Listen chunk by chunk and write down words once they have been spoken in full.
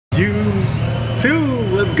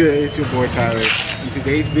YouTube, what's good? It's your boy Tyler. In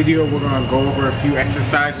today's video, we're gonna go over a few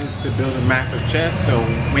exercises to build a massive chest. So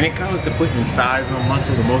when it comes to putting size on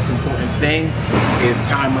muscle, the most important thing is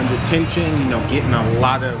time under tension, getting a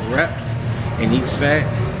lot of reps in each set,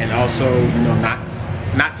 and also,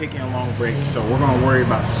 not taking a long break. So we're gonna worry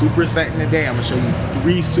about supersetting today. I'm gonna show you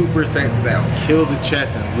 3 supersets that'll kill the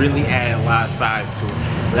chest and really add a lot of size to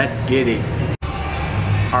it. Let's get it.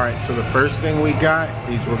 Alright, so the first thing we got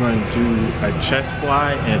is we're going to do a chest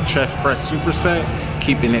fly and a chest press superset,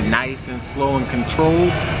 keeping it nice and slow and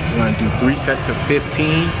controlled. We're going to do 3 sets of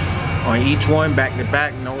 15 on each one, back to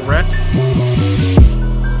back, no rest.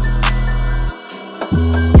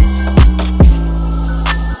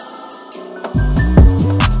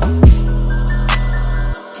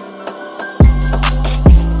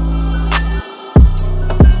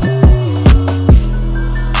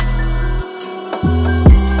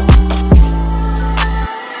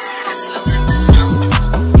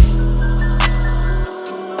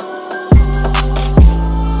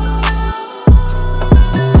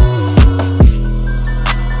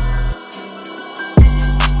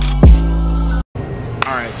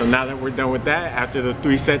 So now that we're done with that, after the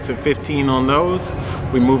 3 sets of 15 on those,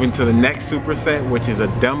 we move into the next superset, which is a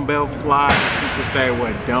dumbbell fly superset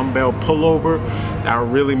with a dumbbell pullover. That'll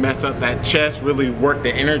really mess up that chest, really work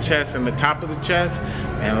the inner chest and the top of the chest.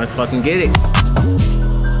 And let's fucking get it.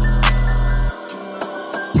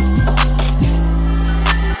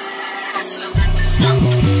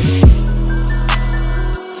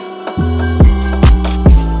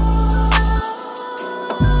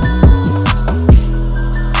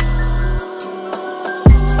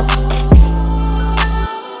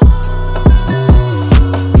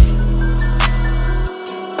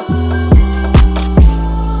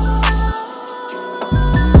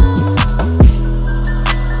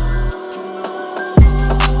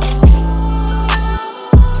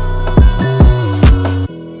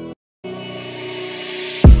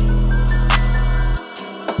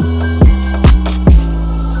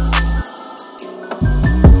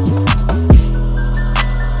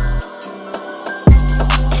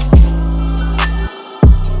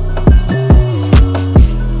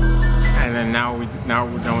 Now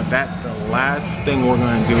we're done with that. The last thing we're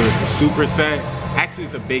going to do is a superset. Actually,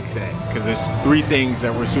 it's a big set because there's 3 things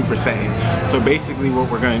that we're supersetting. So basically what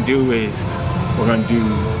we're going to do is we're going to do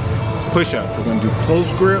push-ups. We're going to do close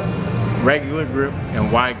grip, regular grip,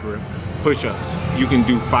 and wide grip push-ups. You can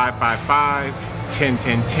do 5-5-5,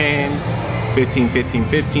 10-10-10,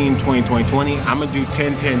 15-15-15, 20-20-20. I'm going to do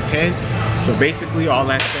 10-10-10. So basically all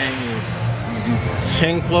that's saying is you do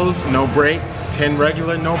 10 close, no break, 10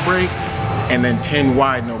 regular, no break, and then 10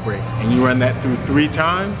 wide, no break. And you run that through 3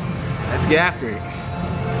 times. Let's get after it.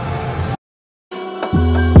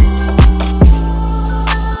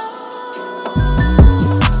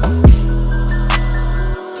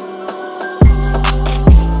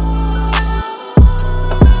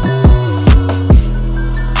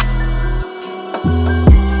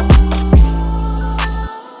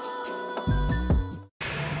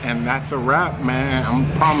 And that's a wrap, man.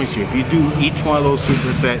 I promise you, if you do each one of those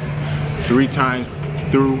supersets 3 times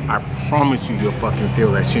through, I promise you'll fucking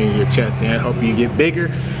feel that shit in your chest and help you get bigger.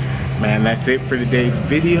 Man, that's it for today's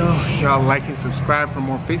video. Y'all like and subscribe for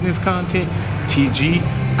more fitness content. TG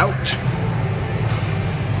out.